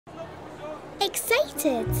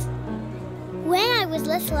excited. When I was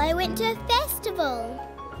little, I went to a festival.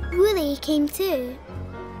 Willie came too.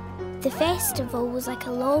 The festival was like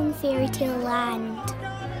a long fairy tale land.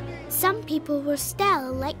 Some people were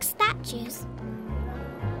still like statues.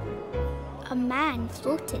 A man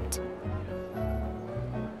floated.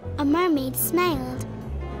 A mermaid smiled.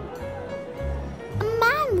 A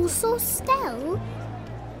man was so still.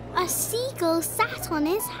 A seagull sat on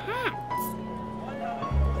his hat.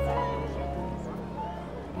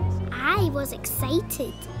 I was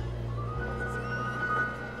excited.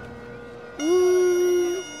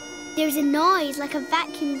 Ooh, there's a noise like a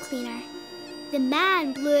vacuum cleaner. The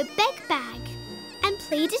man blew a big bag and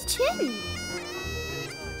played a tune.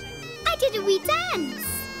 I did a wee dance.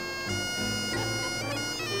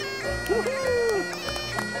 Woohoo!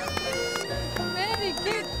 Very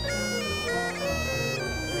good.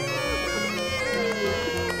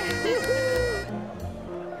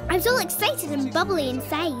 I was all excited and bubbly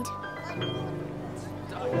inside.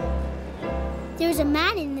 There was a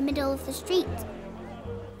man in the middle of the street.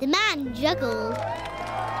 The man juggled.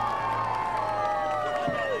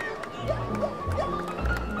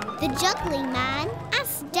 The juggling man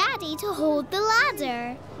asked Daddy to hold the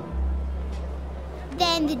ladder.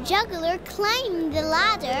 Then the juggler climbed the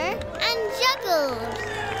ladder and juggled.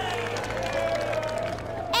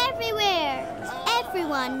 Everywhere,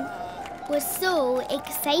 everyone was so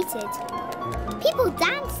excited. People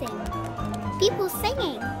dancing, people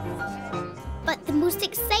singing. But the most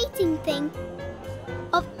exciting thing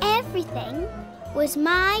of everything was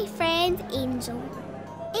my friend Angel.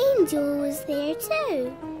 Angel was there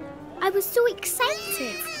too. I was so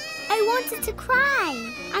excited. I wanted to cry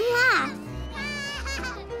and laugh.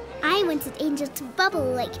 I wanted Angel to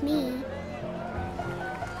bubble like me.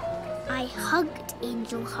 I hugged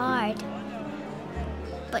Angel hard.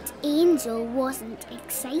 But Angel wasn't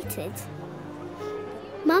excited.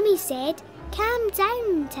 Mummy said, "Calm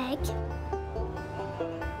down, Tig."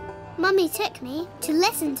 Mummy took me to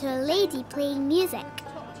listen to a lady playing music.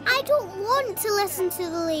 I don't want to listen to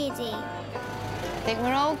the lady. I think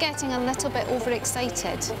we're all getting a little bit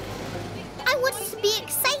overexcited. I wanted to be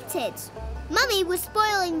excited. Mummy was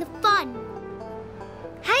spoiling the fun.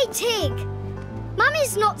 Hey, Tig.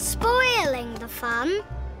 Mummy's not spoiling the fun.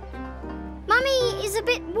 Mummy is a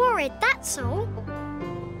bit worried, that's all.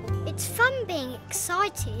 It's fun being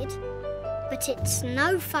excited, but it's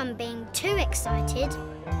no fun being too excited.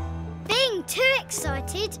 Being too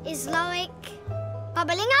excited is like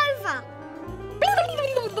bubbling over.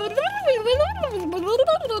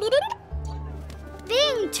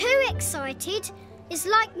 Being too excited is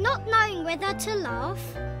like not knowing whether to laugh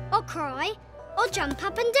or cry or jump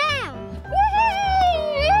up and down.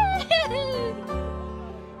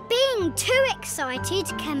 Being too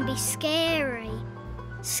excited can be scary.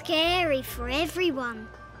 Scary for everyone.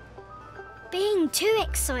 Being too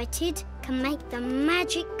excited can make the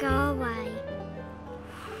magic go away.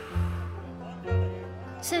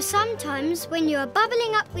 So sometimes when you are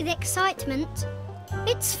bubbling up with excitement,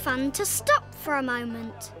 it's fun to stop for a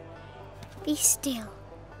moment. Be still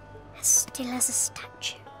as a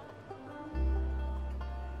statue.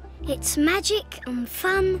 It's magic and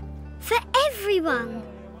fun for everyone.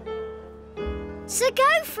 So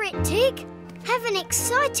go for it, Tig. Have an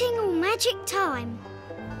exciting or magic time.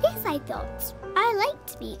 Yes, I thought. I like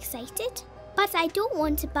to be excited, but I don't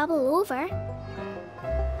want to bubble over.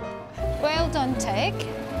 Well done, Tig.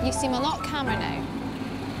 You seem a lot calmer now.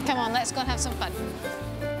 Come on, let's go and have some fun.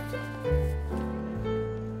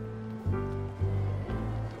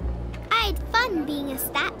 I had fun being a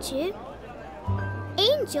statue.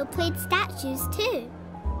 Angel played statues too.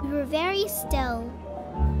 We were very still.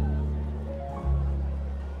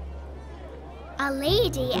 A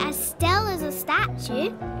lady as still as a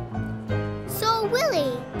statue saw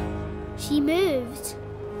Willie. She moved.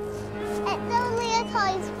 It's only a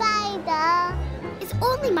toy spider. It's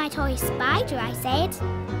only my toy spider, I said.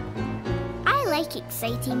 I like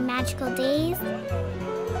exciting magical days.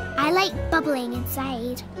 I like bubbling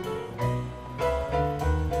inside.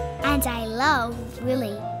 And I love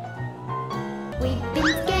Willie. We've been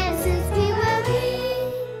scared since we were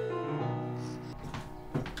wee.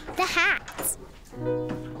 The hat.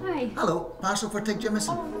 Hi. Hello, parcel for Tig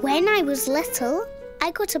Jimison. When I was little,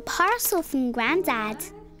 I got a parcel from Grandad.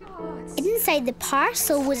 Inside the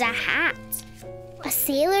parcel was a hat. A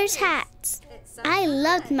sailor's hat. I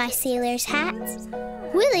loved my sailor's hat.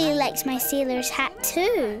 Willie liked my sailor's hat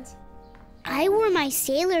too. I wore my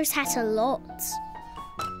sailor's hat a lot.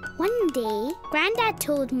 One day, Grandad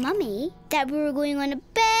told Mummy that we were going on a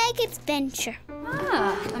big adventure.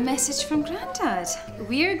 Ah, a message from Grandad.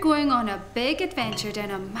 We're going on a big adventure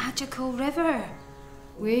down a magical river.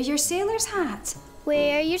 Wear your sailor's hat.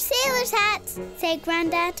 Wear your sailor's hats, said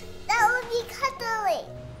Grandad. That would be cuddly.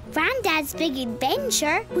 Grandad's big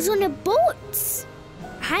adventure was on a boat.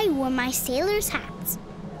 I wore my sailor's hat.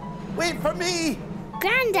 Wait for me!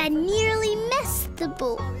 Grandad nearly missed the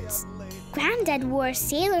boat. Grandad wore a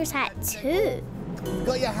sailor's hat too. You've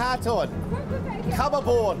got your hat on. Come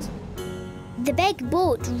aboard. The big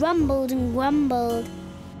boat rumbled and grumbled.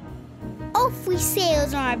 Off we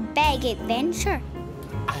sailed on our big adventure.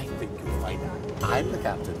 I think you'll find out. I'm the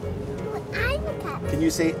captain. I'm the captain. Can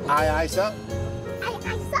you say aye, aye, sir? Aye,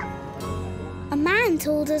 aye, sir. A man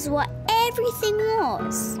told us what everything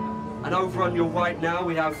was. And over on your right now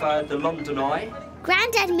we have the London Eye.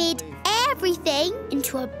 Grandad made everything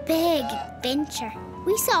into a big adventure.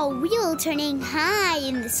 We saw a wheel turning high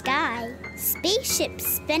in the sky, spaceships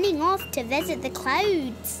spinning off to visit the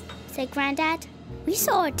clouds, said Grandad. We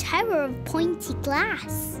saw a tower of pointy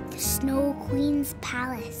glass, the Snow Queen's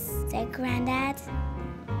palace, said Grandad.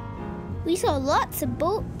 We saw lots of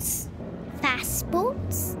boats, fast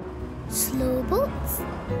boats, slow boats,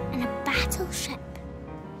 and a battleship.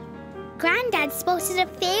 Grandad spotted a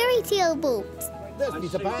fairy tale boat. There's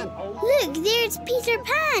Peter Pan. Look, there's Peter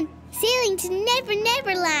Pan, sailing to Never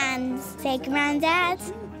Never Land, said Grandad.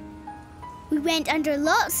 We went under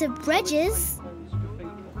lots of bridges.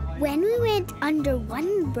 When we went under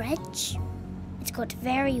one bridge, it got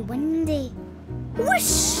very windy.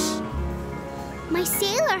 Whoosh! My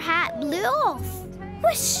sailor hat blew off.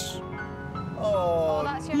 Whoosh! Oh,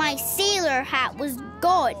 My sailor hat was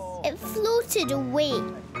gone. It floated away.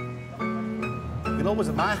 you know, was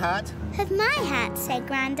it my hat? Have my hat, said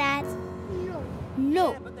Grandad.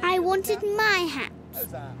 No, I wanted my hat.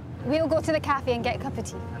 We'll go to the cafe and get a cup of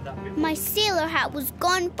tea. My sailor hat was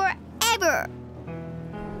gone forever.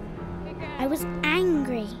 I was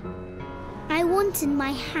angry. I wanted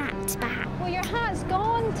my hat back. Well, your hat's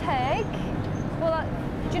gone, Tig. Well,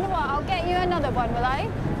 do you know what? I'll get you another one, will I?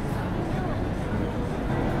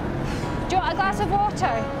 Do you want a glass of water?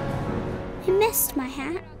 I missed my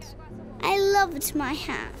hat. I loved my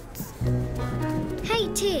hat.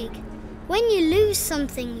 Hey, Tig, when you lose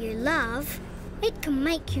something you love, it can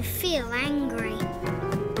make you feel angry.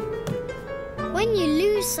 When you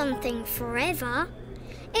lose something forever,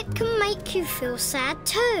 it can make you feel sad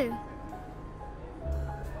too.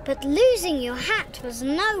 But losing your hat was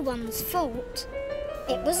no one's fault.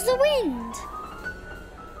 It was the wind.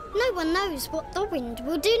 No one knows what the wind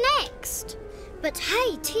will do next. But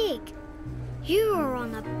hey, Tig, you are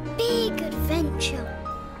on a big adventure.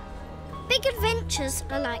 Big adventures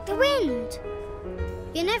are like the wind.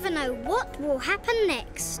 You never know what will happen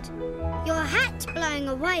next. Your hat blowing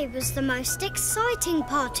away was the most exciting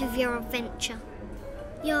part of your adventure.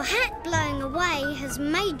 Your hat blowing away has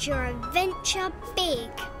made your adventure big.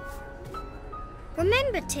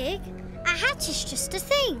 Remember, Tig, a hat is just a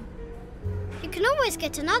thing. You can always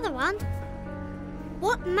get another one.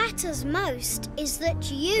 What matters most is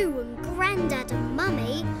that you and Grandad and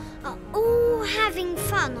Mummy are all having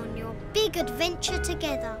fun on your big adventure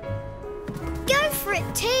together. Go for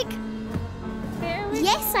it, Tig!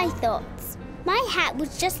 Yes, I thought. My hat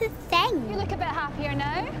was just a thing. You look a bit happier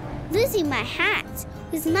now. Losing my hat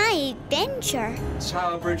was my adventure.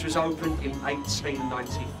 Tower Bridge was opened in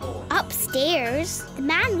 1894. Upstairs, the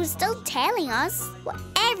man was still telling us what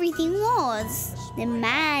everything was. The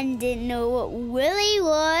man didn't know what Willy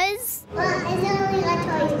was. Well, it's only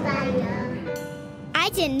a toy panda. I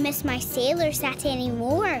didn't miss my sailor's hat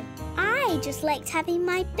anymore. I just liked having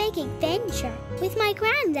my big adventure with my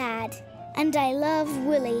Grandad. And I love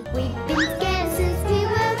Willy. We've been scared since we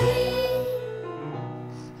were wee.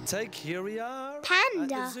 Tig, here we are.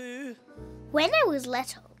 Panda. At the zoo. When I was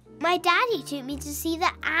little, my daddy took me to see the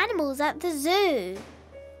animals at the zoo.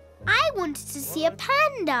 I wanted to see a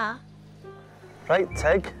panda. Right,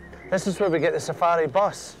 Tig. This is where we get the safari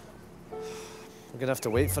bus. We're going to have to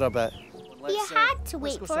wait for a bit. You had to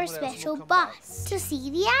wait for a special bus to see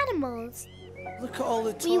the animals. Look at all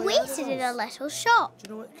the toy We waited in a animals. little shop. Do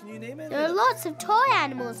you know what? Can you name it? There are lots of toy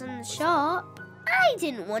animals in the shop. I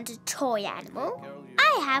didn't want a toy animal.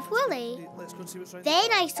 I have Willy. Let's go and see what's right. Then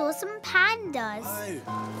I saw some pandas.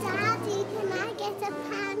 Wow. Daddy, can I get a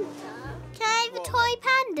panda? Can I have a toy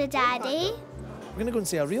panda, Daddy? We're going to go and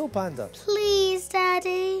see a real panda. Please,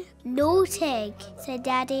 Daddy. No, Tig, said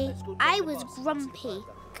Daddy. I was grumpy.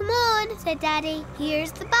 Come on, said Daddy.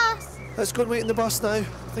 Here's the bus. Let's go and wait in the bus now. I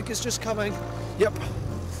think it's just coming. Yep.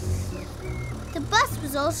 The bus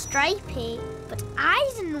was all stripy, but I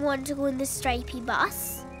didn't want to go in the stripy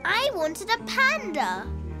bus. I wanted a panda.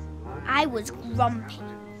 I was grumpy.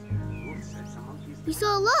 We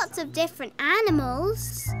saw lots of different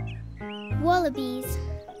animals. Wallabies,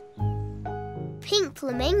 pink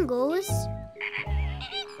flamingos,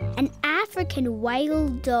 an African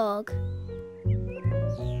wild dog.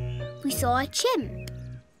 We saw a chimp.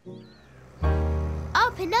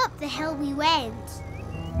 Up and up the hill we went.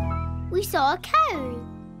 We saw a cow.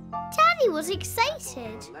 Daddy was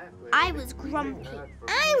excited. I was grumpy.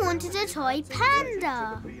 I wanted a toy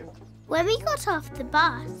panda. When we got off the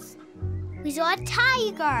bus, we saw a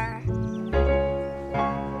tiger.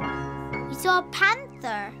 We saw a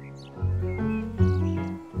panther.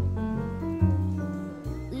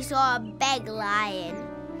 We saw a big lion.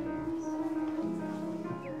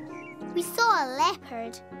 We saw a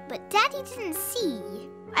leopard, but Daddy didn't see.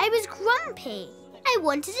 I was grumpy. I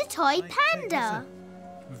wanted a toy panda.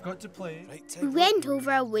 We've got to play. Right, Tig. We went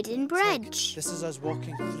over a wooden bridge Tig, this is us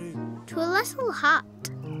walking through. to a little hut.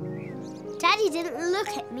 Daddy didn't look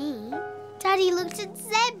at me. Daddy looked at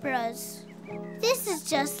zebras. This is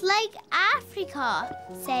just like Africa,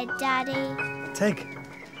 said Daddy. Tig,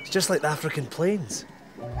 it's just like the African plains.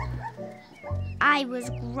 I was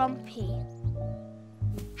grumpy.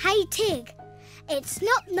 Hey, Tig, it's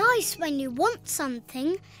not nice when you want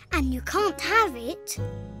something and you can't have it.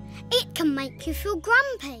 It can make you feel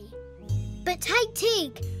grumpy. But hey,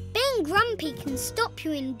 Tig, being grumpy can stop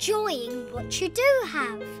you enjoying what you do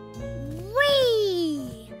have.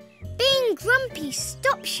 Whee! Being grumpy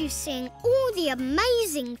stops you seeing all the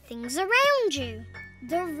amazing things around you.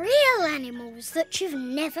 The real animals that you've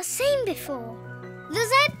never seen before.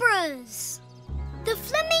 The zebras. The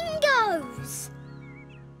flamingos.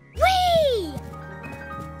 Whee!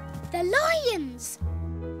 The lions.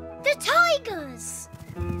 The tigers.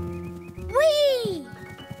 Whee!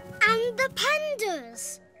 And the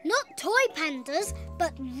pandas. Not toy pandas,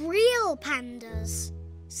 but real pandas.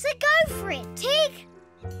 So go for it, Tig.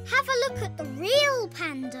 Have a look at the real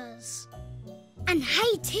pandas. And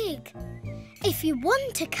hey, Tig, if you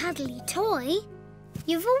want a cuddly toy,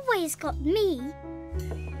 you've always got me.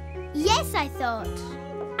 Yes, I thought.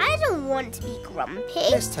 I don't want to be grumpy.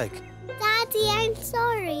 Yes, Tig. Daddy, I'm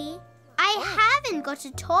sorry. I haven't got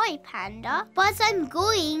a toy panda, but I'm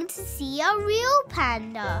going to see a real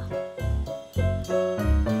panda.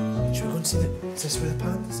 Should we go and see is this where the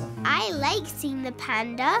pandas are? I like seeing the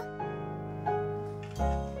panda.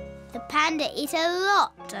 The panda ate a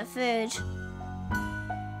lot of food.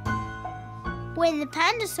 When the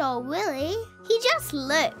panda saw Willy, he just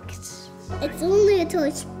looked. It's only a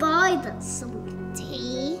toy spider,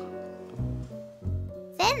 sweetie.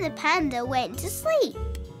 Then the panda went to sleep.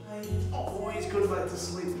 Oh, he's going back to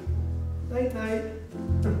sleep. Night, night.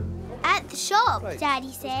 At the shop, Right.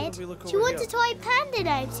 Daddy said, we look "Do you over want here?" a toy panda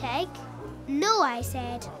now, Tig?" "No," I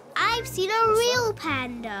said. "I've seen a real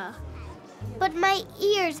panda. But my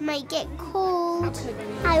ears might get cold."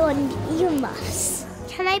 I want earmuffs.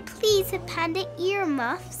 "Can I please have panda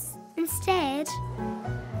earmuffs instead?"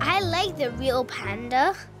 I like the real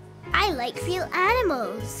panda. I like real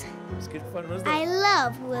animals. It's good fun, wasn't it? I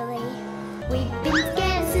love Willy. We've been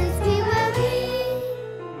together since we were wee.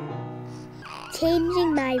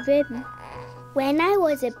 Changing my room. When I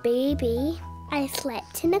was a baby, I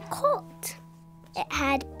slept in a cot. It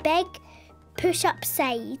had big push-up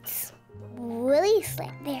sides. Willy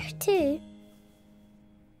slept there too.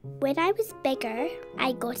 When I was bigger,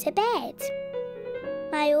 I got a bed.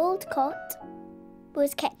 My old cot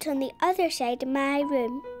was kept on the other side of my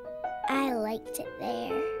room. I liked it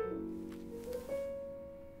there.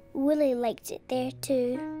 Willy liked it there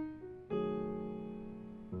too.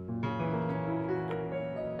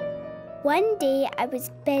 One day I was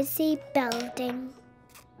busy building.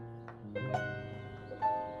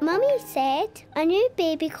 Mummy said a new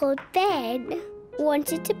baby called Ben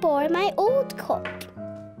wanted to borrow my old cot.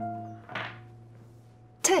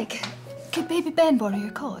 Tig, could baby Ben borrow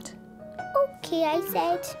your cot? Okay, I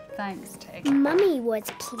said. Thanks, Tig. Mummy was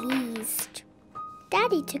pleased.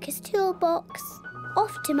 Daddy took his toolbox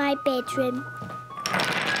off to my bedroom.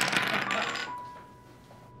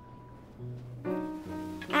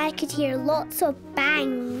 I could hear lots of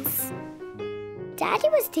bangs. Daddy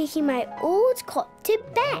was taking my old cot to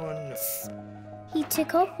bits. He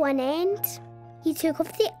took off one end. He took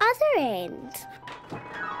off the other end.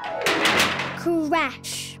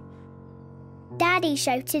 Crash! Daddy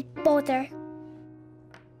shouted, "Bother!"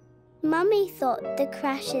 Mummy thought the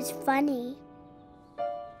crash is funny.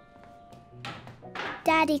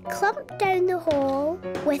 Daddy clumped down the hall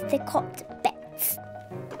with the cot to bits.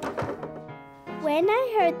 When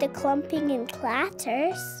I heard the clumping and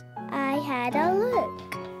clatters, I had a look.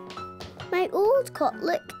 My old cot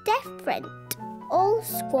looked different, all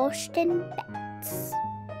squashed in bits.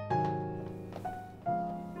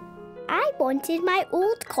 wanted my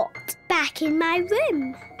old cot back in my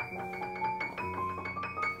room.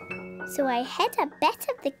 So I hid a bit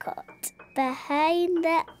of the cot behind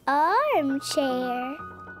the armchair.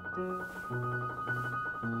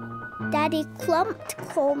 Daddy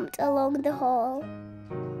clomped along the hall.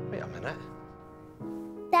 Wait a minute.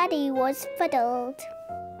 Daddy was fuddled.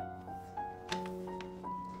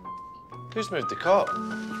 Who's moved the cot?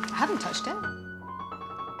 I haven't touched it.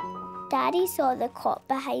 Daddy saw the cot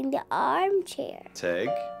behind the armchair. Tig.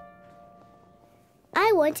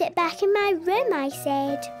 I want it back in my room, I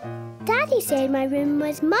said. Daddy said my room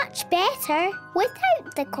was much better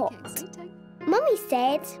without the cot. Mummy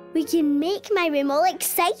said we can make my room all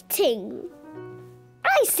exciting.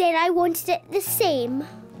 I said I wanted it the same.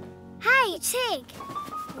 Hey, Tig.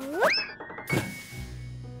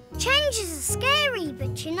 Changes are scary,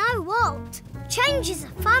 but you know what? Changes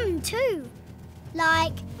are fun too.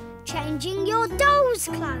 Like changing your doll's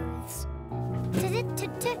clothes.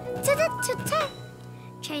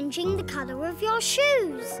 Changing the colour of your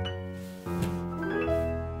shoes.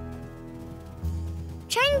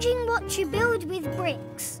 Changing what you build with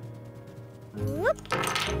bricks. Whoop.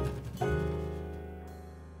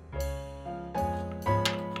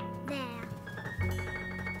 There.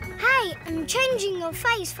 Hey, and changing your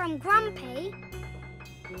face from grumpy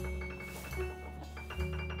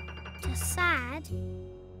to sad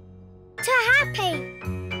to happy.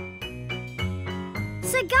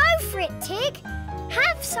 So go for it, Tig.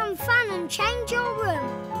 Have some fun and change your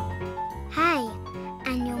room. Hey,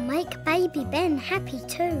 and you'll make baby Ben happy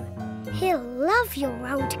too. He'll love your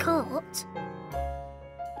old cot.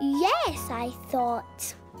 Yes, I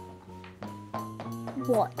thought.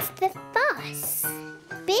 What's the fuss?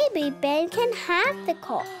 Baby Ben can have the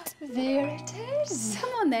cot. There it is. Come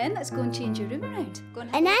on then, let's go and change your room around. Go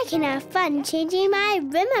and And I can have fun changing my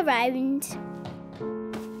room around.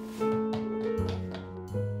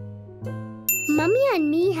 Mummy and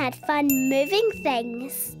me had fun moving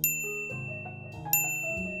things.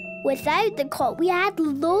 Without the cot, we had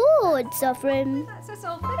loads of room. That's us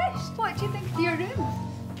all finished. What do you think of your room?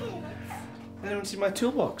 Anyone see my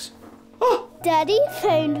toolbox? Daddy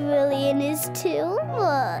found Willy in his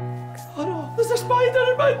toolbox. Oh no, there's a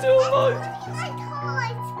spider in my toolbox!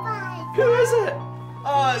 Who is it?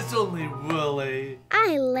 Oh, it's only Willy.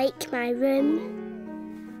 I like my room.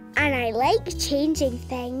 And I like changing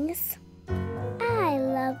things. I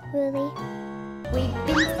love Willy. We've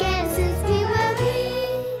been scared since we were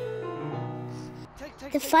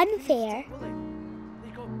wee. The fun fair.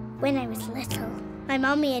 When I was little, my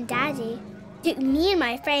mummy and daddy took me and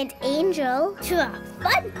my friend Angel to a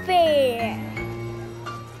fun fair.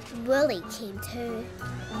 Willy came too.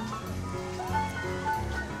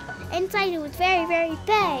 Inside it was very, very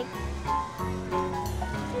big.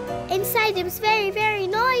 Inside it was very, very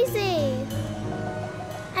noisy.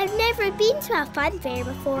 I've never been to a fun fair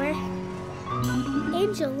before.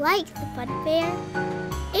 Angel liked the fun fair.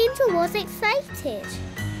 Angel was excited.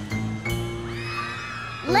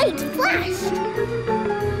 Light flashed.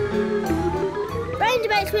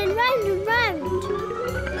 Roundabouts went round and round.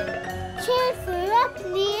 Chairs flew up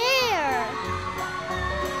in the air.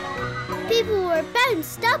 People were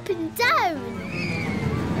bounced up and down.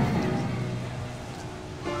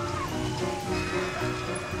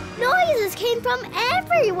 Noises came from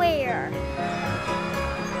everywhere.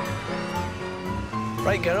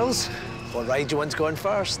 Right, girls, what ride do you want to go on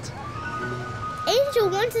first? Angel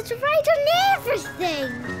wanted to ride on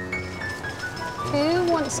everything.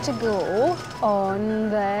 Who wants to go on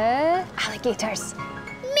the alligators?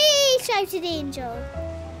 Me, shouted Angel.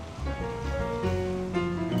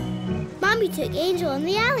 Mummy took Angel on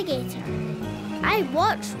the alligator. I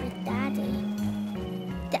watched with Daddy.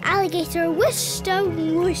 The alligator whooshed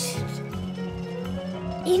and whooshed.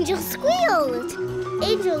 Angel squealed.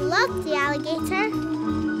 Angel loved the alligator.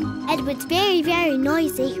 It was very, very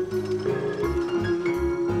noisy.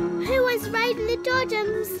 Who was riding the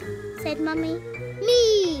dodgems? Said Mummy.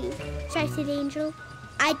 Me, shouted Angel.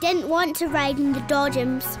 I didn't want to ride in the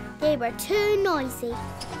dodgems. They were too noisy.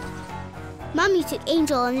 Mummy took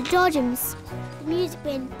Angel on the dodgems. The music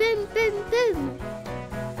went boom, boom, boom.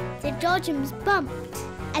 The dodgems bumped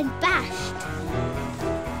and bashed.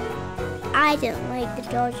 I didn't like the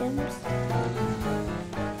dodgems.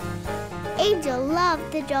 Angel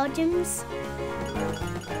loved the dodgems.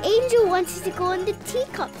 Angel wanted to go on the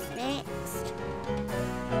teacups next.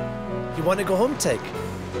 You want to go home, Tig?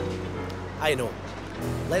 I know.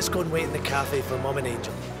 Let's go and wait in the cafe for Mum and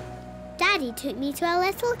Angel. Daddy took me to a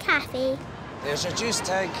little cafe. There's your juice,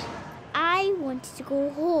 Tig. I wanted to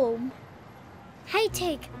go home. Hey,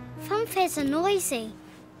 Tig, fun fairs are noisy.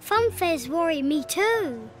 Fun fairs worry me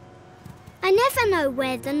too. I never know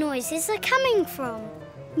where the noises are coming from.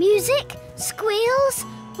 Music, squeals,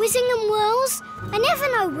 whizzing and whirls. I never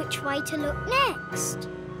know which way to look next.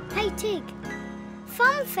 Hey, Tig,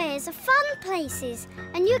 fun fairs are fun places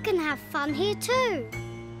and you can have fun here too.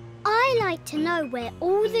 I like to know where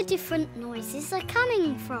all the different noises are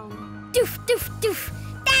coming from. Doof, doof, doof.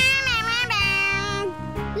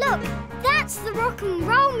 Look, that's the rock and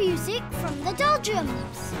roll music from the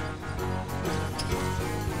Dodgems.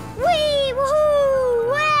 Wee,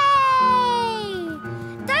 woohoo, way!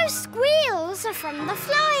 Those squeals are from the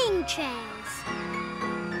flying chairs.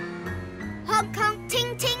 Honk, honk,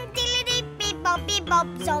 ting, ting, diddly, beep, bob,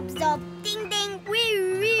 zob, zob, ding, ding,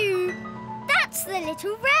 wee, wee. That's the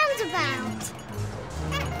little roundabout.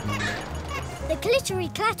 The glittery,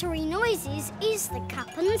 clattery noises is the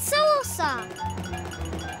cup and saucer.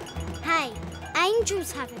 Hey,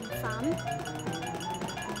 Angel's having fun.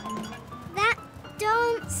 That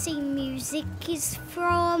dancing music is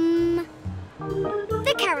from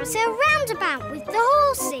the carousel roundabout with the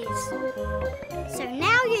horses. So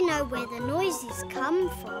now you know where the noises come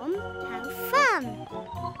from. Have fun.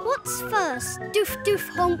 What's first? Doof, doof,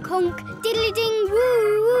 honk, honk, diddly ding,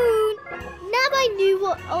 woo, woo. Now I knew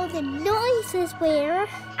what all the noises were,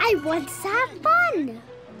 I want to have fun.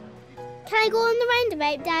 Can I go on the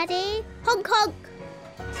roundabout, Daddy? Honk, honk.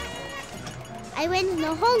 I went on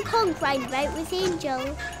the honk, honk roundabout with Angel.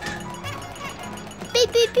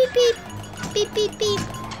 Beep, beep, beep, beep. Beep, beep, beep.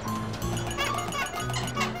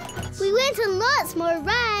 We went on lots more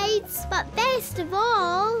rides, but best of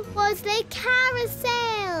all was the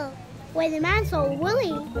carousel. When the man saw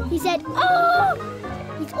Willy, he said, "Oh,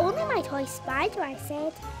 he's only my toy spider," I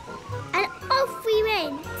said. And off we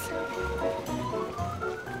went.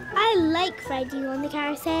 I like riding on the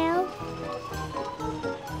carousel.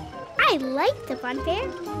 I like the fun fair.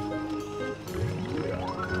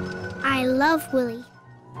 I love Willy.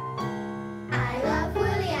 I love